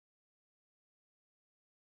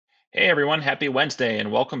Hey everyone, happy Wednesday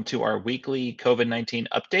and welcome to our weekly COVID-19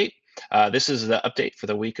 update. This is the update for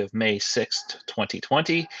the week of May 6th,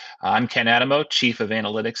 2020. I'm Ken Adamo, Chief of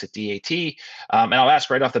Analytics at DAT. And I'll ask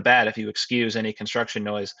right off the bat if you excuse any construction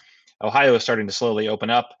noise. Ohio is starting to slowly open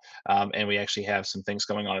up, and we actually have some things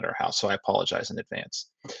going on at our house, so I apologize in advance.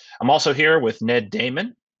 I'm also here with Ned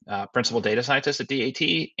Damon, Principal Data Scientist at DAT.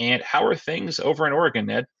 And how are things over in Oregon,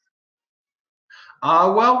 Ned?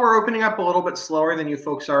 Well, we're opening up a little bit slower than you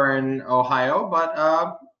folks are in Ohio, but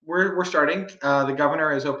we're starting. The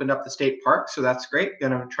governor has opened up the state park, so that's great.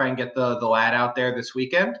 Going to try and get the lad out there this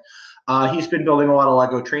weekend. He's been building a lot of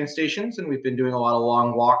Lego train stations, and we've been doing a lot of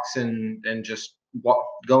long walks and just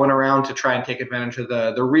going around to try and take advantage of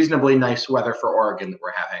the reasonably nice weather for Oregon that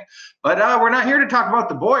we're having. But we're not here to talk about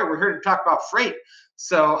the boy. We're here to talk about freight.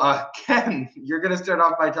 So, Ken, you're going to start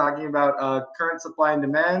off by talking about current supply and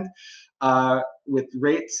demand with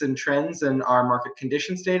rates and trends and our market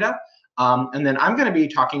conditions data. And then I'm going to be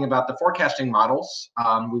talking about the forecasting models.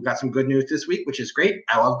 We've got some good news this week, which is great.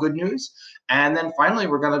 I love good news. And then finally,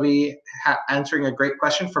 we're going to be answering a great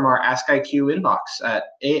question from our Ask IQ inbox at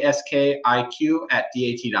askiq@dat.com.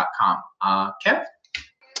 Ken?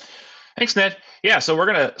 Thanks, Ned. Yeah, so we're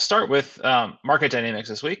going to start with market dynamics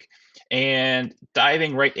this week. And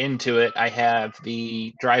diving right into it, I have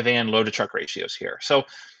the dry van load to truck ratios here. So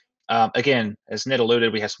again, as Ned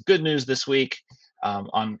alluded, we have some good news this week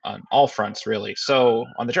on all fronts, really. So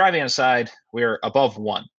on the dry van side, we're above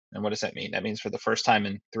 1. And what does that mean? That means for the first time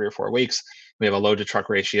in 3 or 4 weeks, we have a load to truck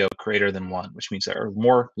ratio greater than 1, which means there are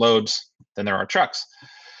more loads than there are trucks.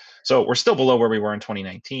 So we're still below where we were in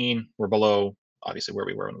 2019. We're below, obviously, where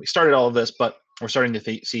we were when we started all of this, but we're starting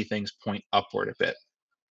to see things point upward a bit.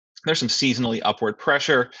 There's some seasonally upward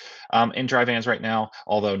pressure in dry vans right now,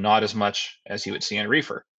 although not as much as you would see in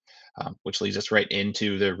reefer, which leads us right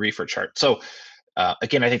into the reefer chart. So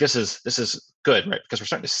again, I think this is good, right? Because we're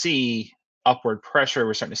starting to see upward pressure.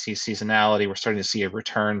 We're starting to see seasonality. We're starting to see a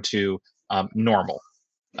return to normal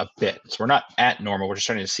a bit. So we're not at normal. We're just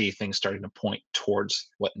starting to see things starting to point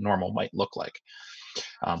towards what normal might look like.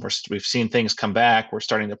 We've seen things come back. We're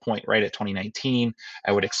starting to point right at 2019.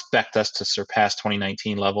 I would expect us to surpass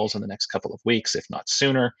 2019 levels in the next couple of weeks, if not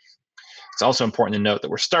sooner. It's also important to note that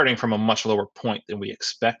we're starting from a much lower point than we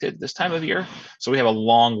expected this time of year. So we have a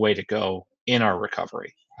long way to go in our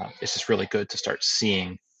recovery. It's just really good to start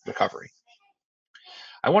seeing recovery.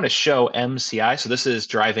 I want to show MCI. So this is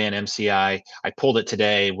dry van MCI. I pulled it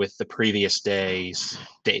today with the previous day's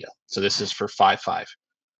data. So this is for 5.5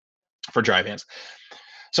 for dry vans.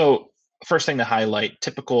 So first thing to highlight,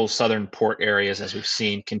 typical southern port areas, as we've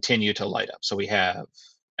seen, continue to light up. So we have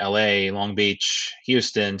LA, Long Beach,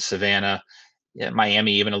 Houston, Savannah,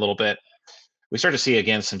 Miami even a little bit. We start to see,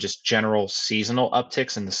 again, some just general seasonal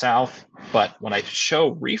upticks in the south. But when I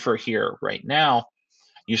show reefer here right now,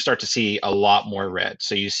 you start to see a lot more red.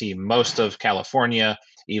 So you see most of California,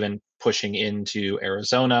 even pushing into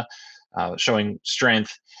Arizona, showing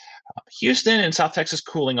strength. Houston and South Texas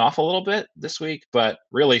cooling off a little bit this week, but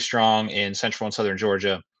really strong in central and southern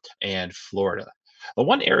Georgia and Florida. The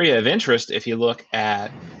one area of interest, if you look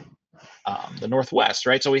at the Northwest,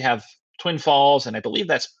 right? So we have Twin Falls, and I believe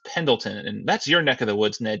that's Pendleton, and that's your neck of the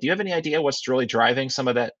woods, Ned. Do you have any idea what's really driving some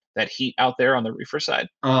of that heat out there on the reefer side?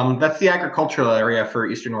 That's the agricultural area for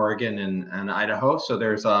Eastern Oregon and Idaho. So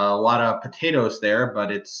there's a lot of potatoes there,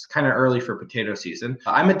 but it's kind of early for potato season.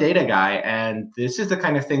 I'm a data guy, and this is the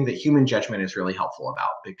kind of thing that human judgment is really helpful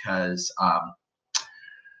about because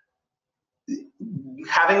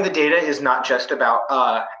having the data is not just about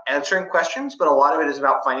answering questions, but a lot of it is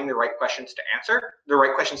about finding the right questions to answer, the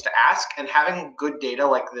right questions to ask, and having good data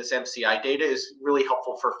like this MCI data is really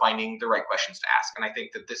helpful for finding the right questions to ask. And I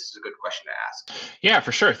think that this is a good question to ask. Yeah,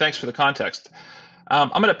 for sure. Thanks for the context. I'm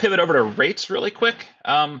going to pivot over to rates really quick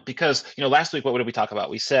because last week what did we talk about?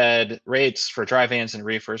 We said rates for dry vans and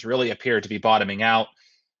reefers really appeared to be bottoming out.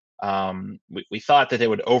 We thought that they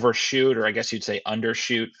would overshoot, or I guess you'd say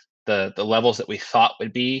undershoot, the levels that we thought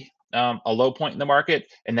would be a low point in the market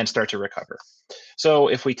and then start to recover. So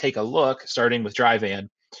if we take a look, starting with dry van,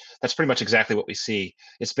 that's pretty much exactly what we see.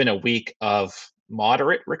 It's been a week of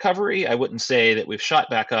moderate recovery. I wouldn't say that we've shot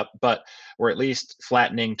back up, but we're at least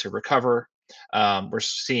flattening to recover. We're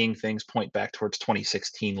seeing things point back towards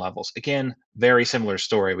 2016 levels. Again, very similar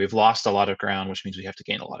story. We've lost a lot of ground, which means we have to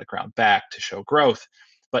gain a lot of ground back to show growth.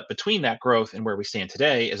 But between that growth and where we stand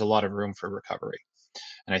today is a lot of room for recovery.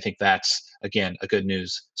 And I think that's, again, a good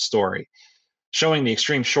news story. Showing the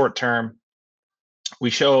extreme short term, we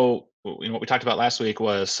show what we talked about last week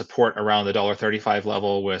was support around the $1.35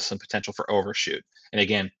 level with some potential for overshoot. And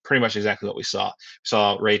again, pretty much exactly what we saw. We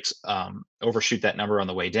saw rates overshoot that number on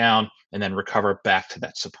the way down and then recover back to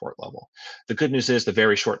that support level. The good news is the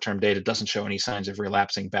very short-term data doesn't show any signs of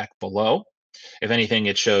relapsing back below. If anything,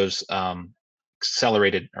 it shows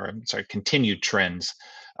continued trends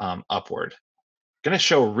upward. Going to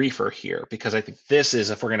show reefer here because I think this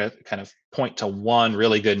is, if we're going to kind of point to one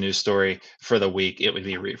really good news story for the week, it would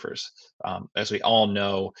be reefers. As we all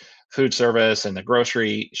know, food service and the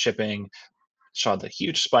grocery shipping saw the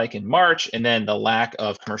huge spike in March, and then the lack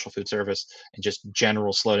of commercial food service and just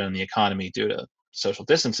general slowdown in the economy due to social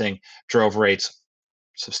distancing drove rates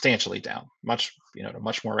substantially down, at a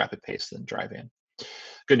much more rapid pace than dry van.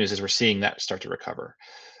 Good news is we're seeing that start to recover.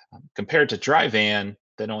 Compared to dry van,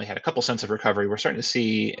 that only had a couple cents of recovery, we're starting to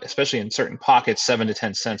see, especially in certain pockets, 7 to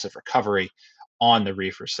 10 cents of recovery on the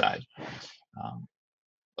reefer side.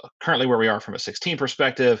 Currently where we are from a 16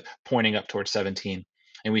 perspective, pointing up towards 17.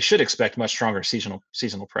 And we should expect much stronger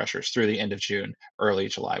seasonal pressures through the end of June, early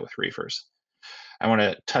July with reefers. I want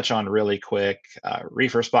to touch on really quick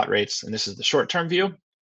reefer spot rates, and this is the short-term view,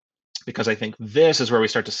 because I think this is where we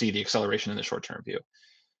start to see the acceleration in the short-term view.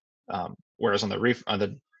 Whereas on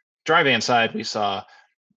the dry van side, we saw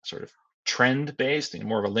sort of trend-based,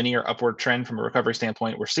 more of a linear upward trend from a recovery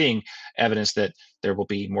standpoint. We're seeing evidence that there will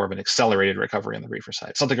be more of an accelerated recovery on the reefer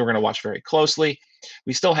side, something we're going to watch very closely.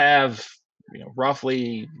 We still have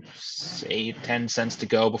roughly 10 cents to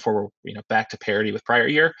go before we're back to parity with prior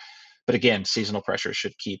year. But again, seasonal pressures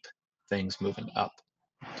should keep things moving up.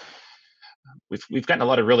 We've gotten a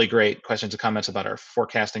lot of really great questions and comments about our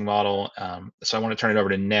forecasting model. So I want to turn it over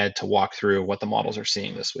to Ned to walk through what the models are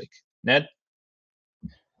seeing this week. Ned?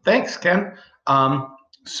 Thanks, Ken.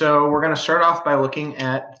 So we're going to start off by looking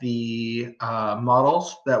at the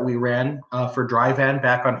models that we ran for dry van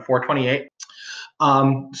back on 4/28.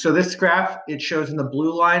 So this graph, it shows in the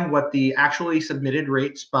blue line what the actually submitted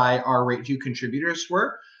rates by our rate view contributors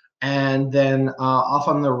were. And then off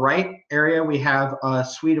on the right area, we have a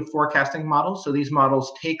suite of forecasting models. So these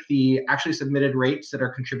models take the actually submitted rates that are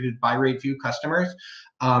contributed by rate view customers,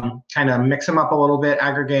 kind of mix them up a little bit,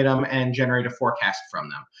 aggregate them, and generate a forecast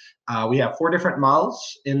from them. We have 4 different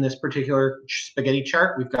models in this particular spaghetti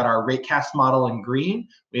chart. We've got our ratecast model in green,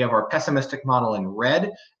 we have our pessimistic model in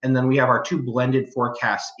red, and then we have our 2 blended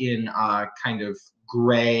forecasts in kind of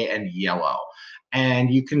gray and yellow.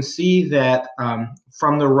 And you can see that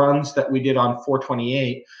from the runs that we did on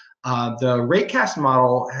 4/28, the ratecast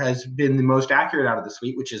model has been the most accurate out of the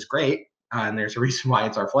suite, which is great. And there's a reason why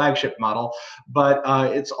it's our flagship model. But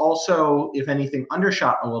it's also, if anything,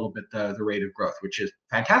 undershot a little bit the rate of growth, which is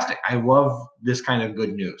fantastic. I love this kind of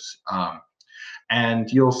good news. And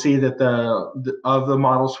you'll see that of the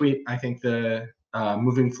model suite, I think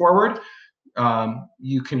moving forward,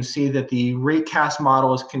 you can see that the ratecast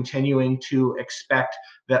model is continuing to expect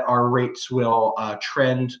that our rates will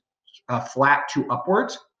trend flat to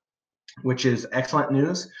upwards, which is excellent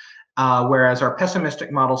news. Whereas our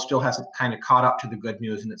pessimistic model still hasn't kind of caught up to the good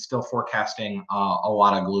news, and it's still forecasting a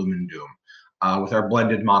lot of gloom and doom, with our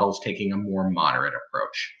blended models taking a more moderate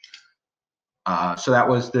approach. So that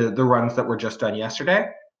was the runs that were just done yesterday.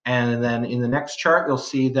 And then in the next chart, you'll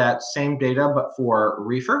see that same data, but for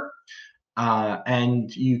reefer. And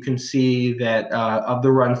you can see that of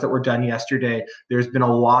the runs that were done yesterday, there's been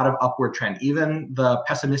a lot of upward trend. Even the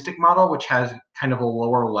pessimistic model, which has kind of a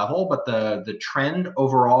lower level, but the trend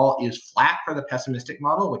overall is flat for the pessimistic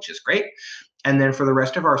model, which is great. And then for the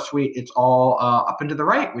rest of our suite, it's all up and to the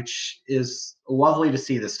right, which is lovely to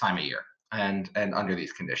see this time of year and under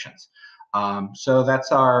these conditions. So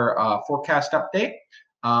that's our forecast update.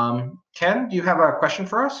 Ken, do you have a question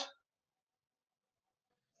for us?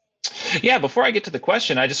 Yeah, before I get to the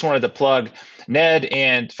question, I just wanted to plug Ned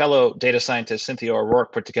and fellow data scientist Cynthia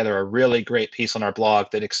O'Rourke put together a really great piece on our blog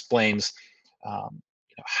that explains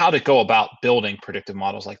how to go about building predictive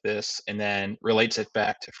models like this, and then relates it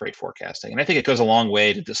back to freight forecasting. And I think it goes a long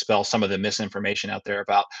way to dispel some of the misinformation out there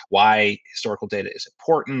about why historical data is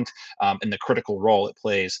important, and the critical role it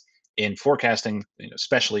plays in forecasting,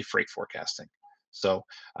 especially freight forecasting. So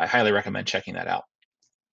I highly recommend checking that out.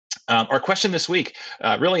 Our question this week,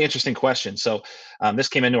 really interesting question. So this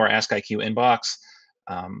came into our Ask IQ inbox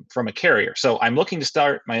from a carrier. So I'm looking to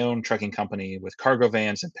start my own trucking company with cargo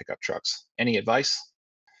vans and pickup trucks. Any advice?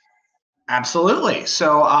 Absolutely.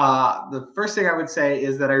 So the first thing I would say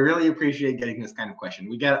is that I really appreciate getting this kind of question.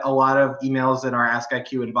 We get a lot of emails in our Ask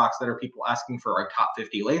IQ inbox that are people asking for our top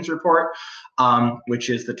 50 lanes report, which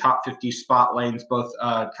is the top 50 spot lanes, both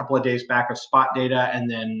a couple of days back of spot data and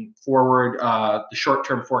then forward the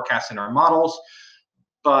short-term forecasts in our models.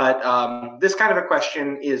 But this kind of a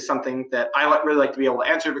question is something that I really like to be able to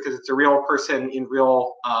answer because it's a real person in a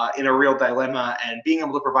real dilemma, and being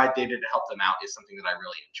able to provide data to help them out is something that I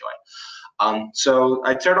really enjoy. So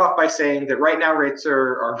I'd start off by saying that right now rates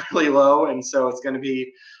are really low, and so it's going to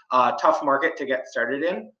be a tough market to get started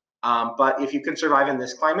in. But if you can survive in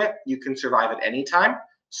this climate, you can survive at any time.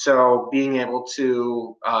 So being able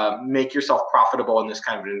to make yourself profitable in this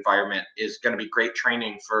kind of an environment is going to be great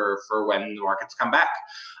training for when the markets come back.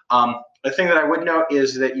 The thing that I would note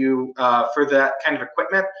is that you, for that kind of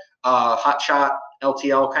equipment, hotshot,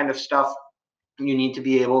 LTL kind of stuff, you need to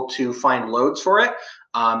be able to find loads for it,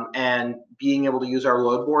 and being able to use our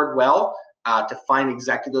load board well to find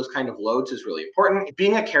exactly those kind of loads is really important.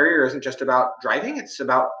 Being a carrier isn't just about driving; it's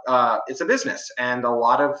a business, and a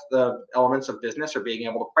lot of the elements of business are being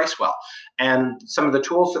able to price well. And some of the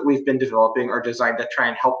tools that we've been developing are designed to try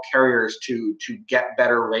and help carriers to get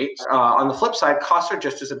better rates. On the flip side, costs are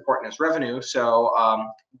just as important as revenue. So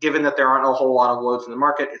given that there aren't a whole lot of loads in the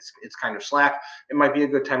market, it's kind of slack. It might be a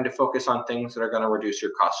good time to focus on things that are going to reduce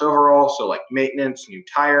your costs overall. So like maintenance, new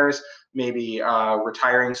tires, maybe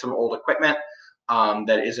retiring some old equipment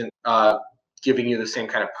that isn't giving you the same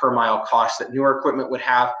kind of per mile cost that newer equipment would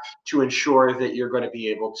have, to ensure that you're going to be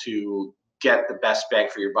able to get the best bang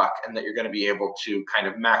for your buck, and that you're going to be able to kind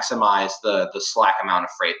of maximize the slack amount of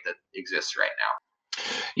freight that exists right now.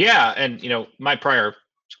 Yeah, and my prior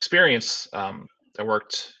experience, I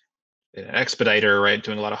worked in an expediter, right,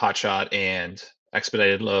 doing a lot of hotshot and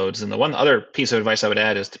expedited loads. And the one other piece of advice I would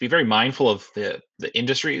add is to be very mindful of the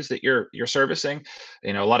industries that you're servicing.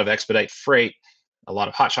 A lot of expedite freight, a lot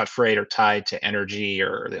of hotshot freight are tied to energy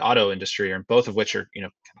or the auto industry, and both of which are kind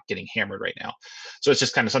of getting hammered right now. So it's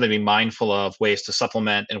just kind of something to be mindful of, ways to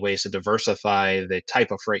supplement and ways to diversify the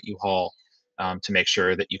type of freight you haul, to make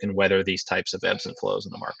sure that you can weather these types of ebbs and flows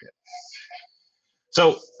in the market.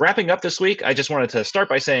 So wrapping up this week, I just wanted to start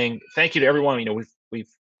by saying thank you to everyone. We've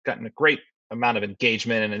gotten a great amount of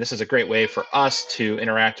engagement, and this is a great way for us to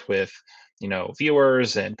interact with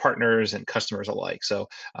viewers and partners and customers alike. So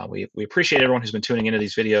we appreciate everyone who's been tuning into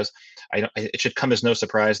these videos. It should come as no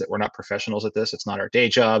surprise that we're not professionals at this. It's not our day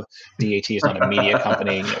job. DAT is not a media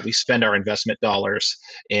company. We spend our investment dollars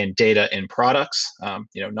in data and products,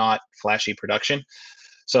 not flashy production.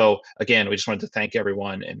 So again, we just wanted to thank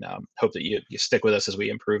everyone, and hope that you stick with us as we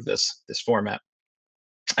improve this format.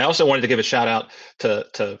 I also wanted to give a shout out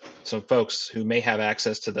to some folks who may have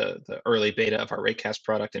access to the early beta of our Ratecast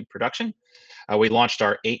product in production. We launched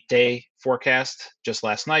our 8-day forecast just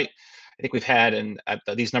last night. I think we've had, and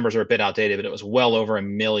these numbers are a bit outdated, but it was well over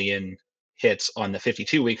 1 million hits on the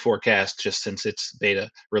 52-week forecast just since its beta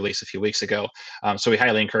release a few weeks ago. So we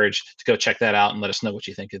highly encourage to go check that out and let us know what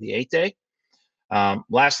you think of the 8-day.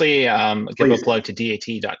 Lastly, give a plug to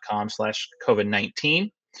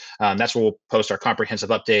dat.com/COVID-19. That's where we'll post our comprehensive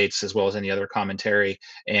updates as well as any other commentary.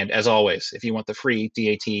 And as always, if you want the free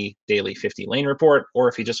DAT Daily 50 Lane Report, or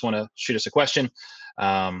if you just want to shoot us a question,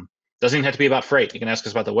 doesn't even have to be about freight. You can ask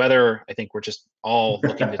us about the weather. I think we're just all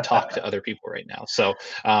looking to talk to other people right now. So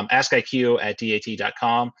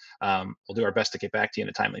askiq@dat.com. We'll do our best to get back to you in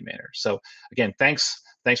a timely manner. So again, thanks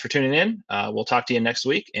for tuning in. We'll talk to you next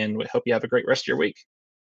week, and we hope you have a great rest of your week.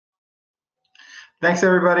 Thanks,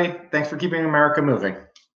 everybody. Thanks for keeping America moving.